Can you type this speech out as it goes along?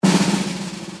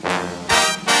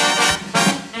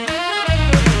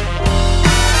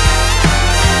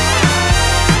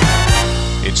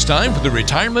time for the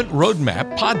Retirement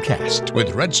Roadmap Podcast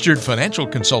with registered financial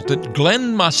consultant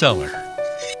Glenn Mosseller.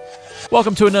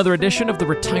 Welcome to another edition of the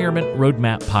Retirement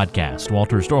Roadmap Podcast.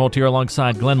 Walter Storholt here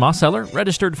alongside Glenn Mosseller,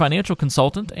 registered financial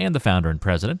consultant and the founder and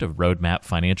president of Roadmap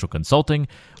Financial Consulting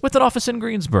with an office in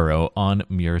Greensboro on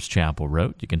Muirs Chapel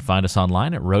Road. You can find us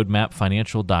online at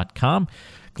roadmapfinancial.com.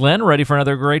 Glenn, ready for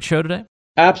another great show today?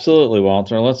 Absolutely,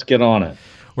 Walter. Let's get on it.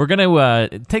 We're going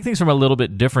to take things from a little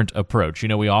bit different approach. You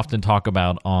know, we often talk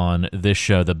about on this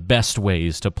show the best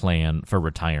ways to plan for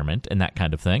retirement and that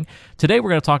kind of thing. Today, we're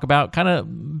going to talk about kind of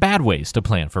bad ways to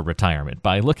plan for retirement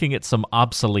by looking at some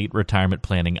obsolete retirement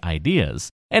planning ideas.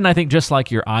 And I think just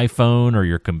like your iPhone or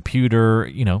your computer,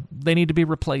 you know, they need to be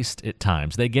replaced at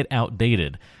times. They get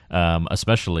outdated,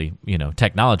 especially, you know,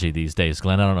 technology these days.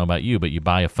 Glenn, I don't know about you, but you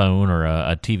buy a phone or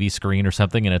a TV screen or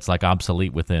something and it's like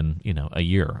obsolete within, you know, a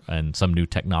year and some new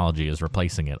technology is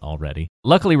replacing it already.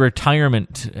 Luckily,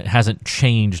 retirement hasn't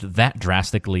changed that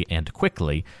drastically and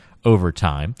quickly over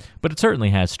time, but it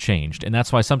certainly has changed. And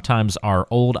that's why sometimes our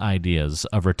old ideas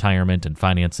of retirement and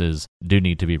finances do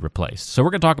need to be replaced. So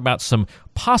we're going to talk about some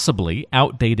possibly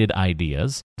outdated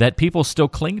ideas that people still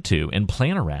cling to and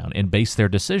plan around and base their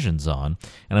decisions on.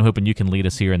 And I'm hoping you can lead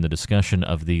us here in the discussion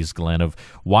of these, Glenn, of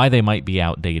why they might be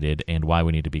outdated and why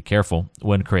we need to be careful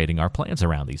when creating our plans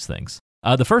around these things.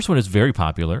 The first one is very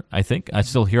popular, I think. I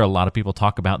still hear a lot of people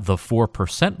talk about the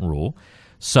 4% rule.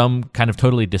 Some kind of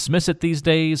totally dismiss it these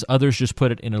days. Others just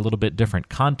put it in a little bit different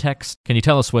context. Can you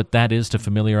tell us what that is to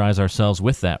familiarize ourselves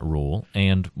with that rule,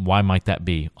 and why might that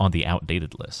be on the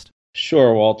outdated list?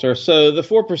 Sure, Walter. So the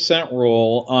 4%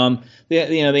 rule,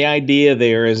 the idea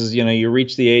there is you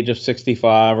reach the age of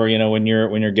 65, or when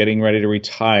you're getting ready to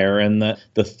retire, and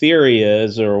the theory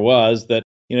is or was that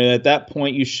at that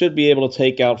point you should be able to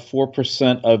take out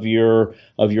 4% of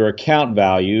your account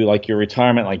value, like your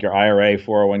retirement, like your IRA,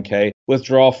 401k,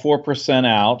 withdraw 4%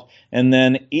 out, and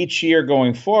then each year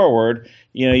going forward,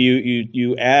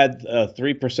 you add a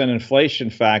 3% inflation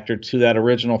factor to that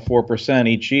original 4%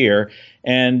 each year,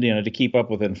 and to keep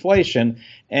up with inflation.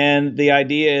 And the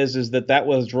idea is that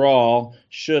withdrawal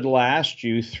should last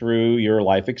you through your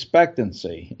life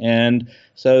expectancy. And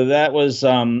so that was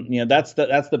that's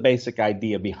the basic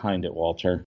idea behind it,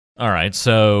 Walter. All right.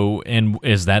 So, and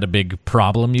is that a big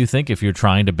problem, you think, if you're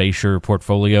trying to base your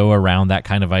portfolio around that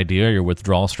kind of idea, your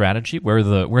withdrawal strategy? Where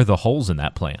are the holes in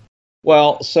that plan?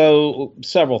 Well, so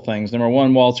several things. Number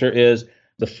one, Walter, is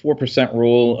the 4%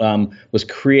 rule was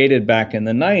created back in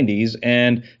the 90s.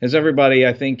 And as everybody,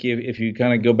 I think if you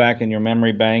kind of go back in your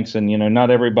memory banks, and, not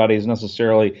everybody is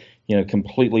necessarily,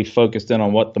 completely focused in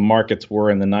on what the markets were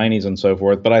in the 90s and so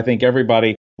forth. But I think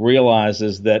everybody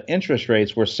realizes that interest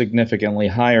rates were significantly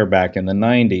higher back in the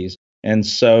 90s. And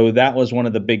so that was one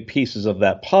of the big pieces of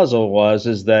that puzzle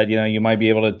is that, you might be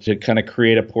able to kind of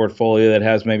create a portfolio that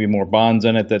has maybe more bonds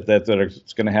in it that are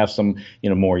going to have some,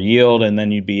 more yield. And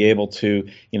then you'd be able to,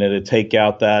 to take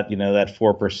out that, that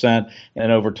 4%.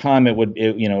 And over time, it would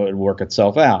work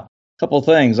itself out. Couple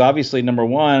things. Obviously, number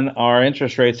one, our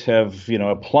interest rates have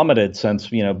plummeted since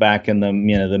back in the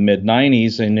the mid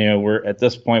 90s, and we're at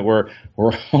this point we're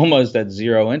almost at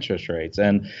zero interest rates,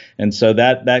 and so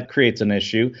that creates an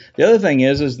issue. The other thing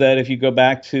is that if you go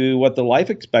back to what the life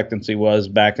expectancy was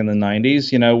back in the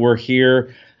 90s, we're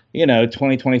here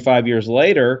 20, 25 years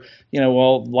later,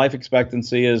 life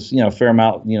expectancy is a fair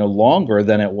amount longer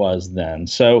than it was then.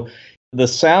 So the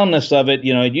soundness of it,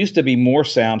 it used to be more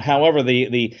sound. However,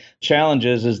 the challenge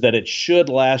is that it should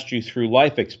last you through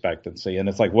life expectancy. And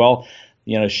it's like, well,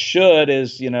 should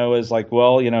is like,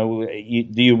 well,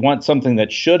 do you want something that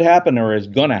should happen or is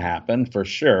going to happen for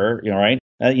sure? Right.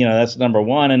 That's number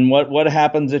one. And what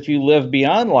happens if you live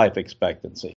beyond life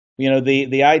expectancy?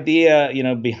 The idea,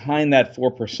 behind that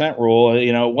 4% rule,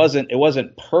 it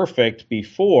wasn't perfect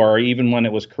before, even when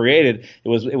it was created.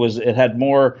 It had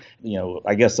more,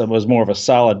 I guess it was more of a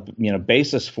solid,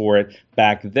 basis for it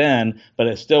back then, but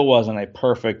it still wasn't a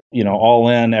perfect, all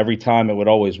in every time it would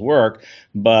always work.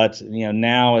 But,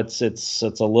 now it's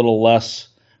a little less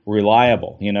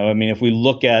reliable. If we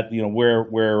look at,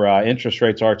 where interest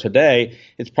rates are today,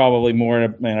 it's probably more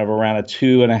of around a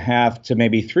 2.5% to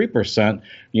maybe 3%,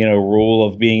 rule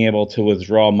of being able to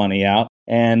withdraw money out.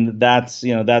 And that's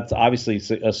obviously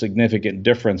a significant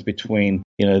difference between,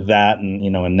 that and,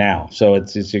 and now. So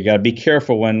it's you got to be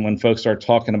careful when folks start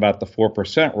talking about the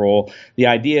 4% rule. The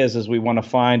idea is we want to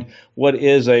find what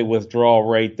is a withdrawal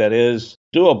rate that is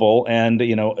doable, and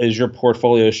is your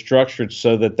portfolio structured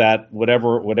so that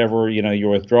whatever your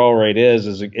withdrawal rate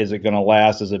is it going to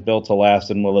last? Is it built to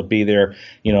last, and will it be there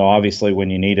obviously when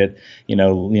you need it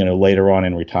later on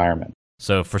in retirement?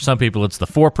 So for some people, it's the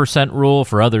 4% rule.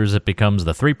 For others, it becomes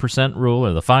the 3% rule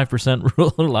or the 5%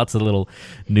 rule. Lots of little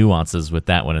nuances with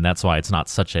that one, and that's why it's not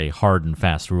such a hard and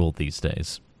fast rule these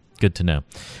days. Good to know.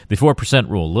 The 4%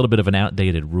 rule, a little bit of an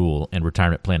outdated rule and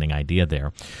retirement planning idea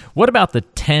there. What about the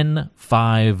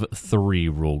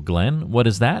 10-5-3 rule, Glenn? What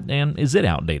is that, and is it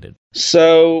outdated?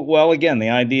 So, well, again, the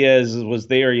idea was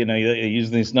there, you use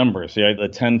these numbers, the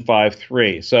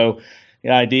 10-5-3. So the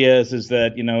idea is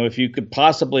that, if you could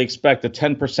possibly expect a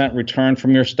 10% return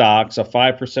from your stocks, a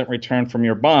 5% return from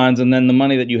your bonds, and then the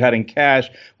money that you had in cash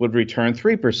would return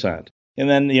 3%. And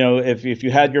then, if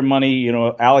you had your money,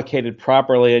 allocated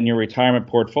properly in your retirement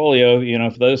portfolio,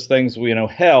 if those things,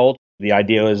 held, the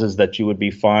idea is that you would be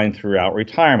fine throughout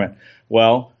retirement.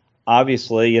 Well,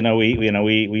 obviously,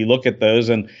 we look at those,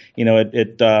 and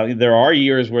there are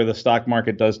years where the stock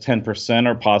market does 10%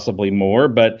 or possibly more,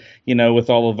 but with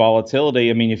all the volatility,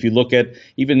 I mean, if you look at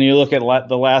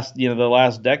the last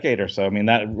decade or so, I mean,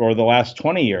 that, or the last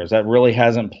 20 years, that really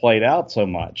hasn't played out so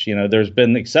much. There's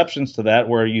been exceptions to that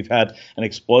where you've had an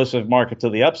explosive market to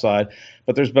the upside,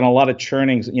 but there's been a lot of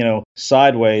churnings,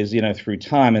 sideways, through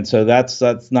time, and so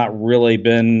that's not really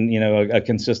been, a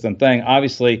consistent thing.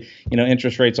 Obviously,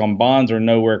 interest rates on bonds are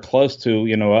nowhere close to,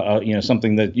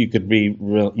 something that you could be,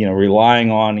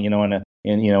 relying on, in a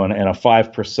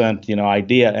 5%,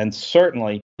 idea. And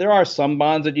certainly there are some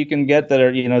bonds that you can get that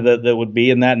are, that would be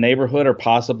in that neighborhood or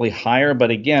possibly higher.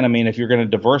 But again, I mean, if you're going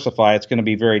to diversify, it's going to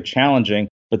be very challenging.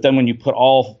 But then when you put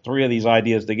all three of these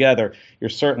ideas together, you're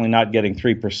certainly not getting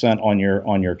 3%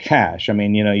 on your cash. I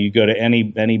mean, you go to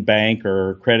any bank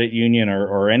or credit union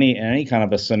or any kind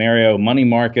of a scenario, money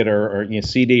market or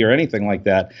CD or anything like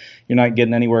that, you're not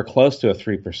getting anywhere close to a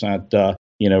 3%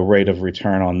 rate of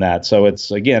return on that. So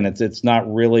it's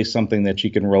not really something that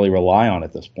you can really rely on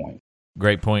at this point.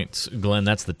 Great points, Glenn.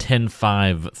 That's the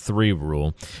 10-5-3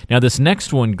 rule. Now, this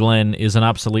next one, Glenn, is an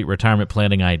obsolete retirement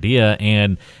planning idea,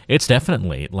 and it's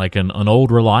definitely like an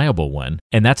old, reliable one.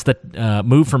 And that's the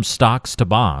move from stocks to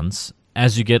bonds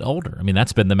as you get older. I mean,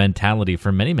 that's been the mentality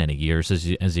for many, many years.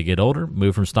 As you get older,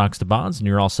 move from stocks to bonds, and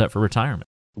you're all set for retirement.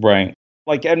 Right.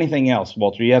 Like anything else,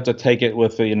 Walter, you have to take it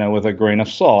with a grain of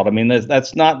salt. I mean,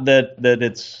 that's not that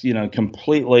it's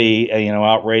completely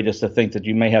outrageous to think that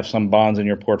you may have some bonds in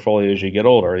your portfolio as you get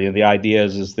older. The idea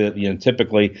is that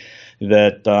typically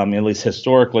that at least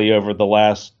historically over the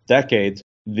last decades,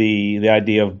 the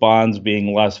idea of bonds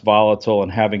being less volatile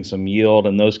and having some yield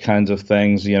and those kinds of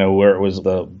things, where it was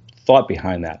the thought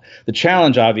behind that. The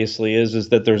challenge, obviously, is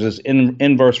that there's this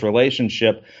inverse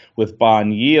relationship with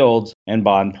bond yields and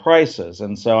bond prices.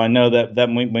 And so I know that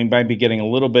we might be getting a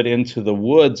little bit into the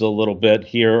woods a little bit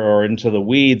here, or into the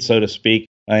weeds, so to speak,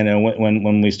 I know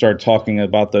when we start talking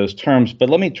about those terms. But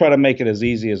let me try to make it as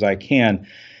easy as I can.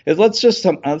 Let's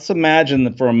imagine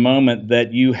that for a moment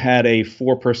that you had a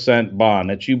 4%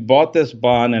 bond, that you bought this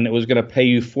bond and it was going to pay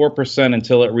you 4%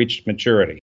 until it reached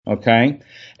maturity. Okay.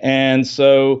 And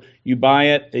so you buy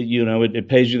it, it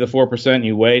pays you the 4%,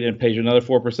 you wait, and it pays you another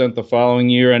 4% the following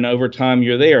year, and over time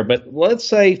you're there. But let's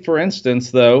say, for instance,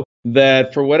 though,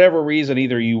 that for whatever reason,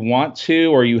 either you want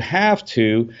to or you have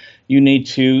to, you need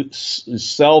to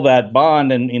sell that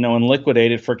bond and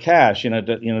liquidate it for cash,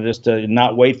 just to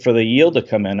not wait for the yield to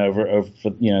come in over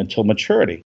until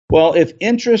maturity. Well, if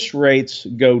interest rates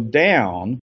go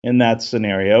down in that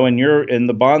scenario, and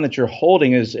the bond that you're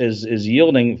holding is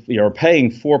yielding, you're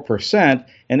paying 4%,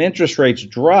 and interest rates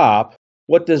drop,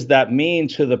 what does that mean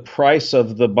to the price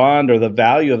of the bond or the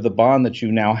value of the bond that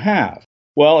you now have?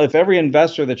 Well, if every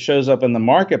investor that shows up in the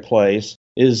marketplace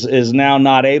is now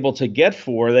not able to get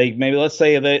 4, let's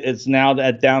say that it's now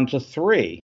down to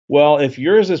 3. Well, if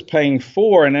yours is paying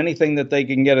 4 and anything that they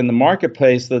can get in the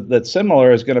marketplace that's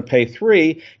similar is going to pay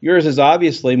 3, yours is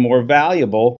obviously more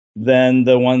valuable than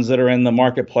the ones that are in the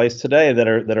marketplace today that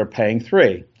are paying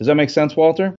 3. Does that make sense,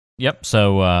 Walter? Yep.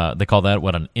 So they call that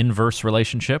an inverse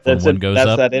relationship when one goes up?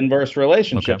 That's that inverse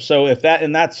relationship. Okay. So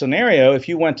in that scenario, if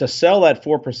you went to sell that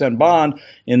 4% bond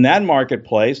in that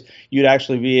marketplace, you'd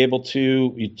actually be able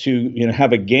to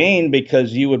have a gain,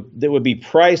 because it would be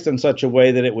priced in such a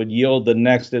way that it would yield the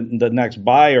next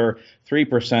buyer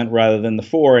 3% rather than the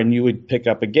 4, and you would pick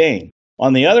up a gain.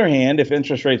 On the other hand, if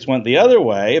interest rates went the other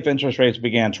way, if interest rates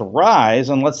began to rise,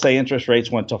 and let's say interest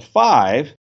rates went to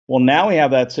 5, well, now we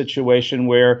have that situation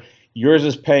where yours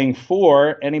is paying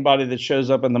 4, anybody that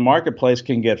shows up in the marketplace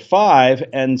can get 5,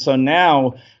 and so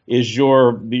now is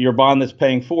your bond that's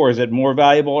paying 4, is it more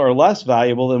valuable or less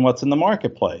valuable than what's in the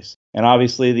marketplace? And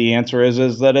obviously the answer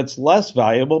is that it's less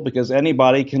valuable, because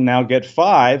anybody can now get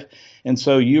 5, and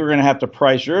so you're going to have to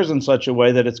price yours in such a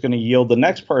way that it's going to yield the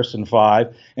next person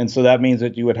 5, and so that means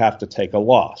that you would have to take a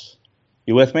loss.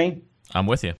 You with me? I'm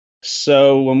with you.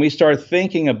 So when we start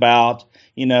thinking about,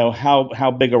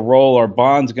 how big a role are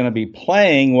bonds going to be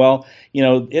playing, well,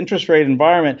 interest rate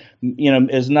environment,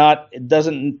 it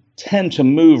doesn't tend to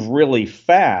move really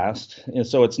fast. And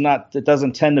so it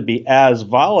doesn't tend to be as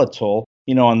volatile,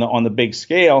 on the big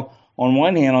scale. On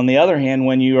one hand, on the other hand,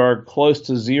 when you are close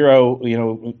to zero,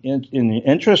 in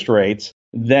interest rates,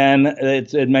 then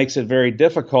it makes it very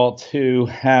difficult to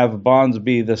have bonds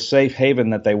be the safe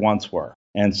haven that they once were.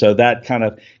 And so that kind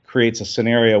of creates a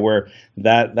scenario where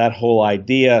that whole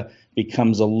idea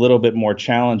becomes a little bit more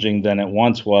challenging than it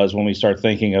once was when we start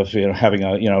thinking of having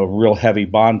a real heavy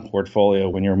bond portfolio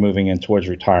when you're moving in towards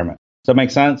retirement. Does that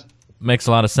make sense? Makes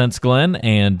a lot of sense, Glenn,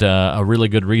 and a really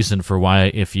good reason for why,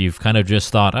 if you've kind of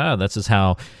just thought, this is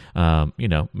how,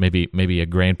 maybe a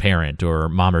grandparent or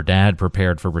mom or dad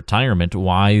prepared for retirement,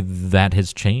 why that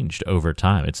has changed over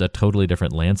time. It's a totally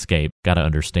different landscape. Got to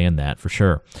understand that for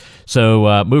sure.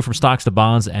 So move from stocks to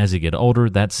bonds as you get older.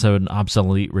 That's an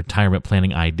obsolete retirement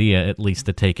planning idea, at least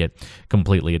to take it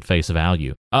completely at face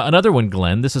value. Another one,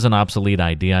 Glenn, this is an obsolete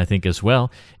idea, I think, as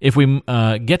well. If we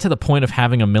get to the point of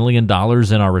having $1 million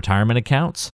in our retirement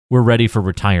accounts, we're ready for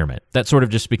retirement. That sort of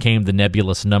just became the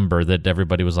nebulous number that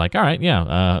everybody was like, all right,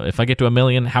 if I get to $1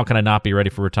 million, how can I not be ready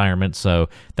for retirement? So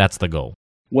that's the goal.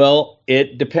 Well,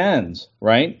 it depends,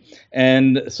 right?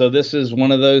 And so this is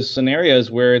one of those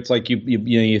scenarios where it's like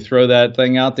you throw that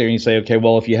thing out there and you say, okay,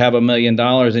 well, if you have $1 million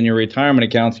in your retirement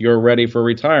accounts, you're ready for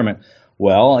retirement.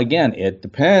 Well, again, it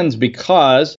depends,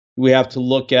 because we have to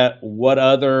look at what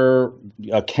other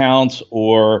accounts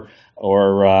or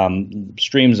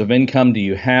streams of income do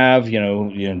you have? Do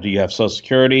you have Social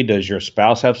Security? Does your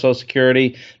spouse have Social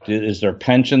Security? Is there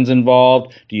pensions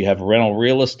involved? Do you have rental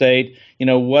real estate?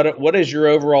 What is your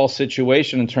overall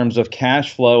situation in terms of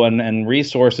cash flow and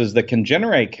resources that can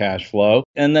generate cash flow?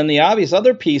 And then the obvious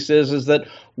other piece is that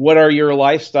what are your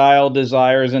lifestyle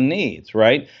desires and needs,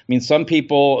 right? I mean, some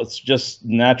people just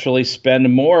naturally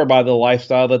spend more by the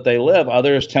lifestyle that they live.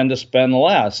 Others tend to spend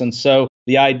less. And so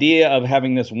the idea of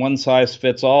having this one size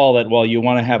fits all, that, well, you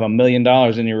want to have $1 million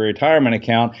in your retirement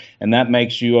account and that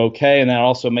makes you okay, and that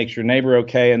also makes your neighbor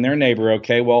okay and their neighbor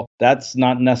okay, well, that's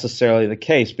not necessarily the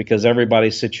case, because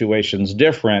everybody's situation's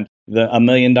different. The $1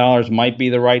 million might be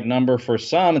the right number for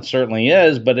some. It certainly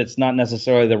is, but it's not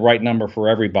necessarily the right number for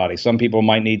everybody. Some people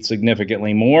might need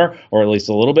significantly more, or at least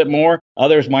a little bit more.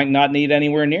 Others might not need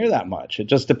anywhere near that much. It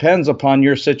just depends upon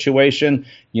your situation.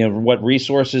 What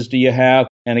resources do you have?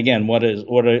 And again, what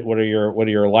are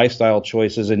your lifestyle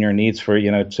choices and your needs for,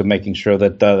 to making sure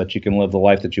that you can live the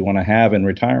life that you want to have in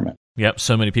retirement. Yep,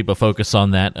 so many people focus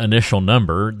on that initial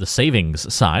number, the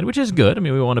savings side, which is good. I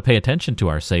mean, we want to pay attention to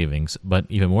our savings, but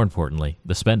even more importantly,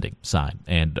 the spending side.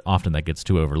 And often that gets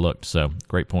too overlooked. So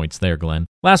great points there, Glenn.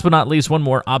 Last but not least, one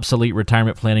more obsolete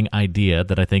retirement planning idea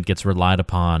that I think gets relied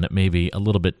upon maybe a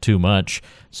little bit too much,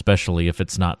 especially if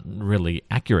it's not really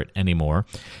accurate anymore,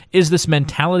 is this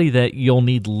mentality that you'll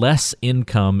need less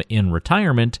income in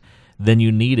retirement than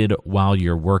you needed while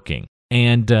you're working.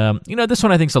 And, this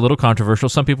one I think is a little controversial.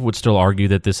 Some people would still argue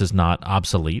that this is not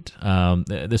obsolete.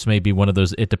 This may be one of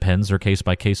those it depends or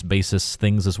case-by-case basis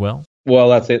things as well. Well,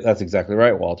 that's it. That's exactly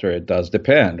right, Walter. It does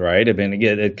depend, right? I mean,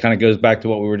 again, it kind of goes back to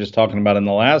what we were just talking about in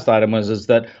the last item, is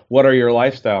that what are your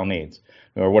lifestyle needs?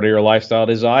 Or what are your lifestyle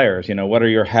desires? What are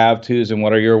your have-tos and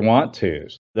what are your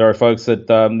want-tos? There are folks that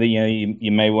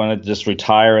you may want to just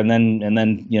retire and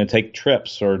then take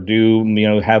trips or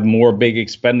have more big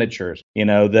expenditures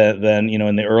than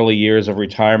in the early years of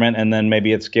retirement, and then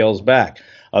maybe it scales back.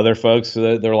 Other folks,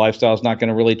 their lifestyle is not going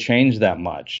to really change that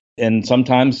much. And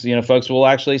sometimes, folks will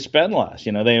actually spend less.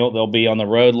 They'll be on the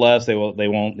road less. They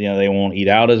won't eat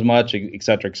out as much, et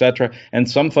cetera, et cetera.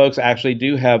 And some folks actually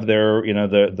do have their,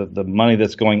 the money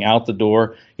that's going out the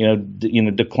door,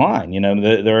 decline.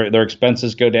 Their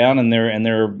expenses go down, and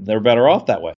they're better off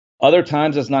that way. Other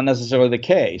times, it's not necessarily the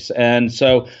case. And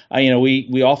so,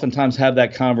 we oftentimes have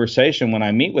that conversation when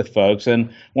I meet with folks.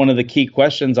 And one of the key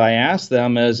questions I ask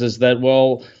them is that,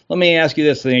 well, let me ask you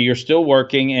this. You're still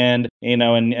working and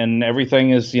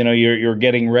everything is, you're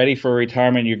getting ready for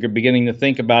retirement. You're beginning to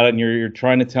think about it, and you're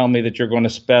trying to tell me that you're going to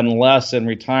spend less in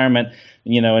retirement,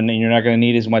 and you're not going to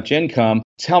need as much income.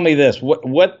 Tell me this.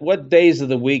 What days of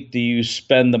the week do you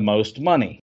spend the most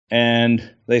money?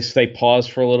 And they pause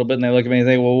for a little bit and they look at me and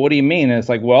say, well, what do you mean? And it's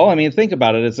like, well, I mean, think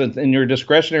about it. It's in your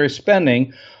discretionary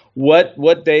spending.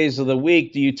 What days of the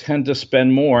week do you tend to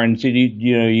spend more, and do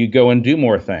you go and do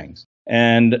more things?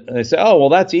 And they say, oh, well,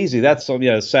 that's easy. That's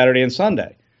Saturday and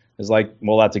Sunday. It's like,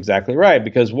 well, that's exactly right.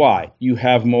 Because why? You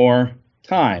have more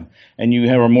time, and you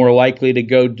are more likely to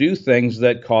go do things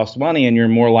that cost money, and you're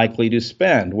more likely to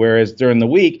spend. Whereas during the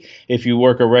week, if you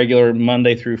work a regular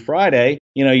Monday through Friday,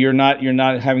 you're not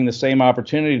having the same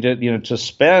opportunity to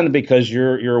spend, because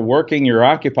you're working, you're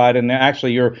occupied, and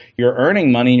actually you're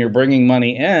earning money and you're bringing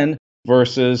money in,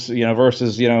 versus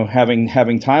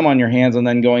having time on your hands and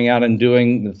then going out and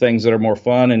doing the things that are more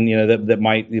fun, and that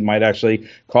might actually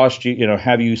cost you,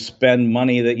 have you spend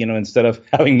money that, instead of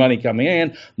having money coming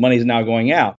in, money's now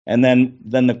going out. And then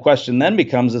the question then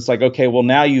becomes, it's like, okay, well,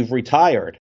 now you've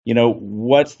retired.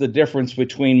 What's the difference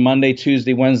between Monday,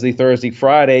 Tuesday, Wednesday, Thursday,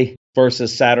 Friday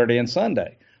versus Saturday and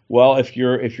Sunday? Well, if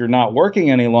you're not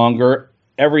working any longer,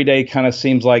 every day kind of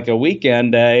seems like a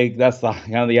weekend day. That's the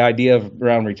kind of the idea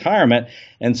around retirement.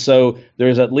 And so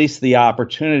there's at least the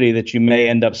opportunity that you may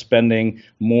end up spending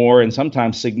more, and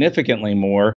sometimes significantly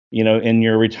more, in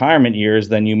your retirement years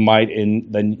than you might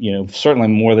certainly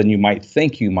more than you might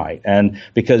think you might. And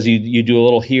because you do a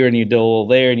little here and you do a little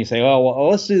there, and you say, oh, well,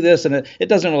 let's do this, and it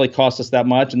doesn't really cost us that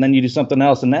much. And then you do something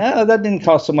else, and that didn't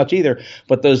cost so much either.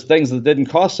 But those things that didn't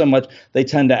cost so much, they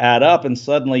tend to add up, and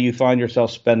suddenly you find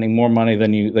yourself spending more money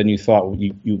than you thought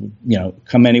you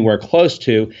come anywhere close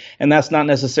to. And that's not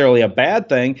necessarily a bad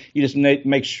thing. You just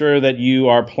make sure that you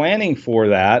are planning for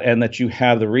that, and that you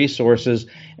have the resources,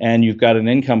 and you've got an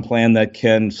income plan that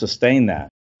can sustain that.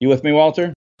 You with me,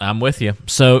 Walter? I'm with you.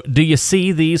 So do you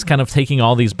see these kind of taking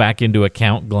all these back into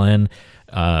account, Glenn?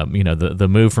 The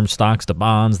move from stocks to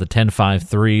bonds, the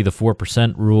 10-5-3, the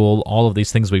 4% rule, all of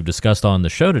these things we've discussed on the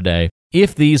show today.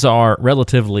 If these are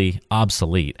relatively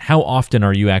obsolete, how often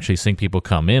are you actually seeing people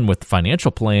come in with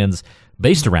financial plans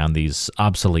based around these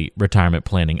obsolete retirement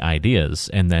planning ideas?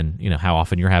 And then, how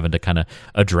often you're having to kind of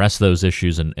address those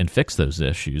issues and fix those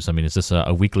issues? I mean, is this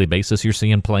a weekly basis you're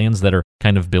seeing plans that are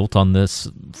kind of built on this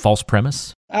false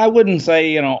premise? I wouldn't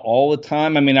say, all the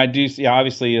time. I mean, I do see,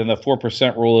 obviously, the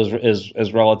 4% rule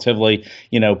is relatively,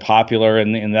 popular,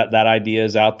 and that idea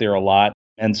is out there a lot.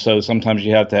 And so sometimes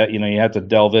you have to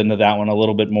delve into that one a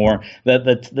little bit more.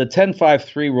 The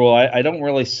 10-5-3 rule, I don't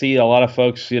really see a lot of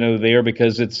folks, there,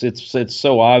 because it's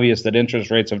so obvious that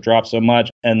interest rates have dropped so much,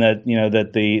 and that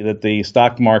that the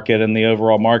stock market and the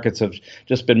overall markets have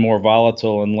just been more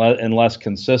volatile and less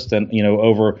consistent,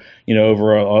 over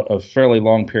a fairly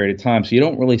long period of time. So you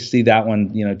don't really see that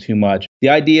one, too much. The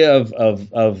idea of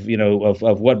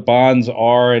what bonds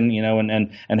are,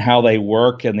 and how they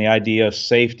work, and the idea of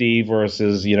safety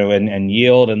versus and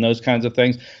yield and those kinds of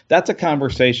things, that's a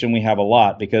conversation we have a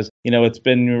lot, because it's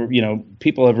been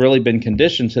people have really been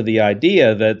conditioned to the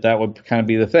idea that would kind of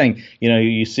be the thing.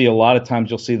 You see a lot of times,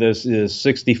 you'll see those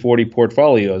 60-40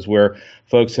 portfolios where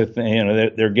folks have,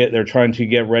 they're trying to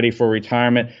get ready for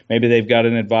retirement. Maybe they've got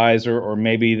an advisor, or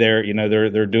maybe they're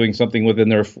doing something within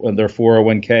their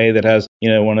 401k that has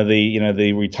one of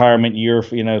the retirement year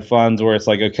funds, where it's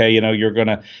like, okay, you're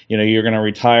gonna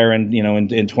retire in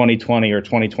 2020 or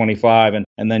 2025,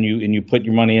 and then you put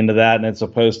your money into that, and it's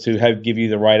supposed to give you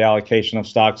the right allocation of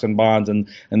stocks and bonds and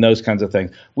those kinds of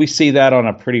things. We see that on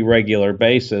a pretty regular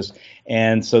basis.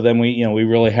 And so then we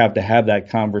really have to have that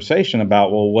conversation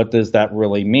about, well, what does that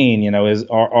really mean?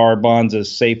 Are bonds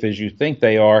as safe as you think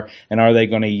they are, and are they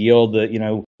going to yield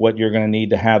what you're going to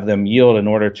need to have them yield in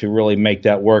order to really make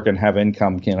that work and have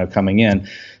income coming in?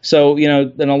 So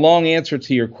then a long answer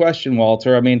to your question,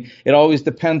 Walter. I mean, it always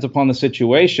depends upon the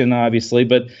situation, obviously,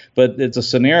 but it's a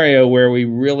scenario where we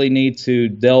really need to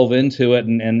delve into it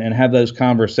and have those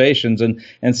conversations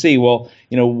and see, well,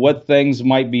 what things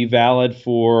might be valid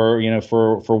for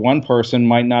one person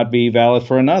might not be valid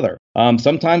for another.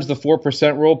 Sometimes the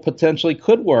 4% rule potentially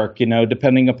could work,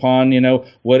 depending upon,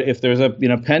 what if there's a,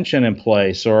 pension in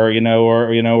place, or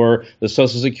the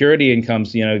Social Security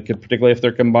incomes, particularly if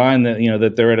they're combined,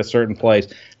 that they're at a certain place.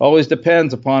 Always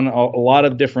depends upon a lot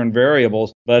of different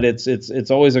variables, but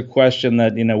it's always a question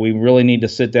that, we really need to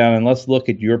sit down and let's look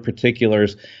at your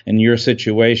particulars and your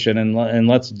situation, and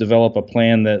let's develop a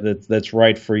plan that's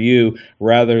right for you,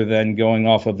 rather than going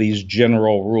off of these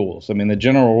general rules. I mean, the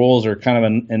general rules are kind of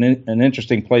an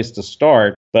interesting place to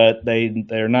start, but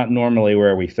they're not normally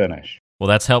where we finish. Well,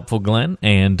 that's helpful, Glenn,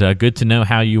 and good to know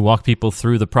how you walk people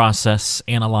through the process,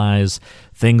 analyze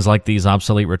things like these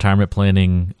obsolete retirement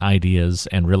planning ideas,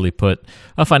 and really put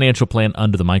a financial plan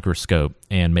under the microscope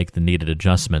and make the needed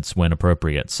adjustments when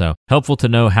appropriate. So helpful to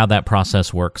know how that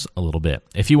process works a little bit.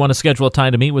 If you want to schedule a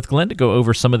time to meet with Glenn to go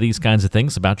over some of these kinds of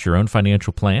things about your own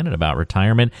financial plan and about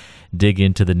retirement, dig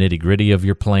into the nitty-gritty of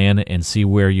your plan and see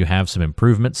where you have some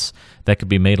improvements that could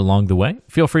be made along the way,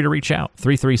 feel free to reach out.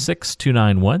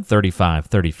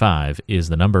 336-291-3535 is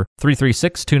the number,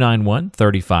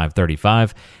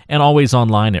 336-291-3535, and always online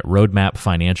online at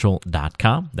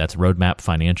roadmapfinancial.com. That's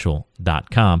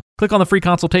roadmapfinancial.com. Click on the free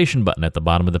consultation button at the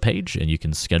bottom of the page, and you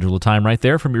can schedule a time right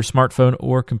there from your smartphone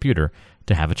or computer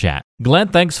to have a chat. Glenn,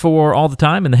 thanks for all the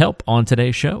time and the help on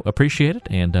today's show. Appreciate it,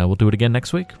 and we'll do it again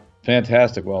next week.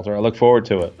 Fantastic, Walter. I look forward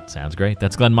to it. Sounds great.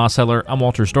 That's Glenn Mosseller. I'm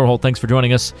Walter Storholt. Thanks for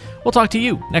joining us. We'll talk to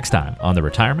you next time on the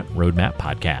Retirement Roadmap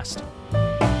Podcast.